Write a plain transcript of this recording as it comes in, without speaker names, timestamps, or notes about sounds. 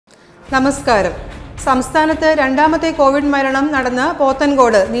നമസ്കാരം. സംസ്ഥാനത്ത് രണ്ടാമത്തെ കോവിഡ് മരണം നടന്ന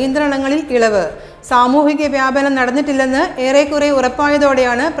പോത്തൻകോട് നിയന്ത്രണങ്ങളിൽ ഇളവ്. സാമൂഹിക വ്യാപനം നടന്നിട്ടില്ലെന്ന് ഏറെക്കുറെ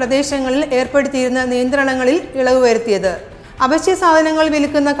ഉറപ്പായതോടെയാണ് പ്രദേശങ്ങളിൽ ഏർപ്പെടുത്തിയിരുന്ന നിയന്ത്രണങ്ങളിൽ ഇളവ് വരുത്തിയത്. അവശ്യ സാധനങ്ങൾ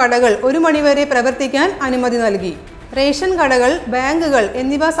വിൽക്കുന്ന കടകൾ 1 മണിവരെ പ്രവർത്തിക്കാൻ അനുമതി നൽകി. റേഷൻ കടകൾ, ബാങ്കുകൾ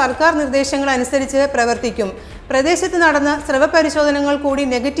എന്നിവ സർക്കാർ നിർദ്ദേശങ്ങൾ അനുസരിച്ച് പ്രവർത്തിക്കും. പ്രദേശത്ത് നടന്ന സ്രവ പരിശോധനകൾ കൂടി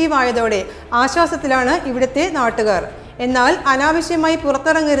നെഗറ്റീവ് ആയതോടെ ആശ്വാസത്തിലാണ് ഇവിടുത്തെ നാട്ടുകാർ. എന്നാൽ അനാവശ്യമായി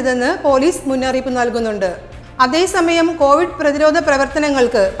പുറത്തിറങ്ങരുതെന്ന് പോലീസ് മുന്നറിയിപ്പ് നൽകുന്നുണ്ട്. അതേസമയം കോവിഡ് പ്രതിരോധ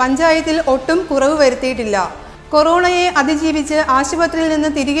പ്രവർത്തനങ്ങൾക്ക് പഞ്ചായത്തിൽ ഒട്ടും കുറവ് വരുത്തിയിട്ടില്ല. കൊറോണയെ അതിജീവിച്ച് ആശുപത്രിയിൽ നിന്ന്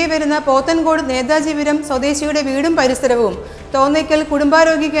തിരികെ വരുന്ന പോത്തൻകോട് നേതാജിപുരം സ്വദേശിയുടെ വീടും പരിസരവും തോന്നയ്ക്കൽ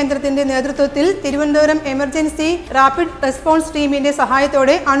കുടുംബാരോഗ്യ കേന്ദ്രത്തിന്റെ നേതൃത്വത്തിൽ തിരുവനന്തപുരം എമർജൻസി റാപ്പിഡ് റെസ്പോൺസ് ടീമിന്റെ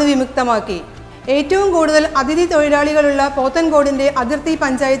സഹായത്തോടെ അണുവിമുക്തമാക്കി. ഏറ്റവും കൂടുതൽ അതിഥി തൊഴിലാളികളുള്ള പോത്തൻകോടിന്റെ അതിർത്തി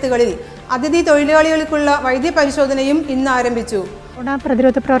പഞ്ചായത്തുകളിൽ അതിഥി തൊഴിലാളികൾക്കുള്ള വൈദ്യപരിശോധനയും ഇന്ന് ആരംഭിച്ചു. കൊറോണ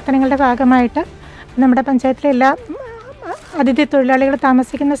പ്രതിരോധ പ്രവർത്തനങ്ങളുടെ ഭാഗമായിട്ട് നമ്മുടെ പഞ്ചായത്തിലെ എല്ലാ അതിഥി തൊഴിലാളികൾ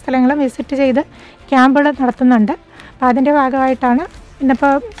താമസിക്കുന്ന സ്ഥലങ്ങളും വിസിറ്റ് ചെയ്ത് ക്യാമ്പുകൾ നടത്തുന്നുണ്ട്. അപ്പോൾ അതിൻ്റെ ഭാഗമായിട്ടാണ്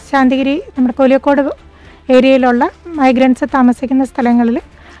ഇന്നിപ്പോൾ ശാന്തിഗിരി നമ്മുടെ കോലിയക്കോട് ഏരിയയിലുള്ള മൈഗ്രൻസ് താമസിക്കുന്ന സ്ഥലങ്ങളിൽ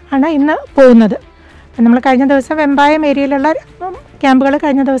ആണ് ഇന്ന് പോകുന്നത്. നമ്മൾ കഴിഞ്ഞ ദിവസം വെമ്പായം ഏരിയയിലുള്ള ക്യാമ്പുകൾ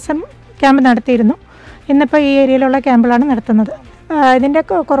കഴിഞ്ഞ ദിവസം ക്യാമ്പ് നടത്തിയിരുന്നു. ഇന്നിപ്പോൾ ഈ ഏരിയയിലുള്ള ക്യാമ്പുകളാണ് നടത്തുന്നത്. ഇതിൻ്റെ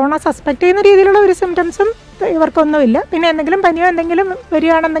കൊറോണ സസ്പെക്ട് ചെയ്യുന്ന രീതിയിലുള്ള ഒരു സിംറ്റംസും ഇവർക്കൊന്നുമില്ല. പിന്നെ എന്തെങ്കിലും പനിയോ എന്തെങ്കിലും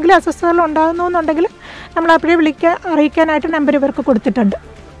വരികയാണെന്നെങ്കിൽ അസ്വസ്ഥതകൾ ഉണ്ടാകുന്നു എന്നുണ്ടെങ്കിൽ നമ്മൾ അപ്പോഴേ അറിയിക്കാനായിട്ട് നമ്പർ ഇവർക്ക് കൊടുത്തിട്ടുണ്ട്.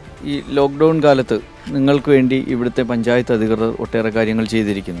 ഈ ലോക്ക്ഡൗൺ കാലത്ത് നിങ്ങൾക്ക് വേണ്ടി ഇവിടുത്തെ പഞ്ചായത്ത് അധികൃതർ ഒട്ടേറെ കാര്യങ്ങൾ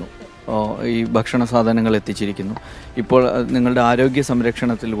ചെയ്തിരിക്കുന്നു. ഈ ഭക്ഷണ സാധനങ്ങൾ എത്തിച്ചിരിക്കുന്നു. ഇപ്പോൾ നിങ്ങളുടെ ആരോഗ്യ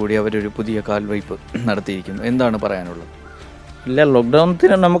സംരക്ഷണത്തിൽ കൂടി അവരൊരു പുതിയ കാൽവയ്പ് നടത്തിയിരിക്കുന്നു. എന്താണ് പറയാനുള്ളത്? ഇല്ല,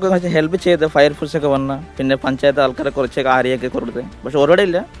 ലോക്ക്ഡൗണത്തിന് നമുക്ക് ഹെൽപ്പ് ചെയ്ത് ഫയർഫോഴ്സൊക്കെ വന്ന പിന്നെ പഞ്ചായത്ത് ആൾക്കാരെ കുറച്ചൊക്കെ ആരെയൊക്കെ കൊടുത്ത്, പക്ഷെ ഒരുപാട്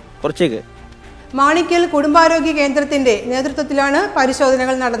ഇല്ല, കുറച്ചൊക്കെ. മാണിക്കൽ കുടുംബാരോഗ്യ കേന്ദ്രത്തിന്റെ നേതൃത്വത്തിലാണ്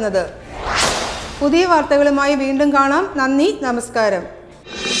പരിശോധനകൾ നടന്നത്. പുതിയ വാർത്തകളുമായി വീണ്ടും കാണാം. നന്ദി, നമസ്കാരം.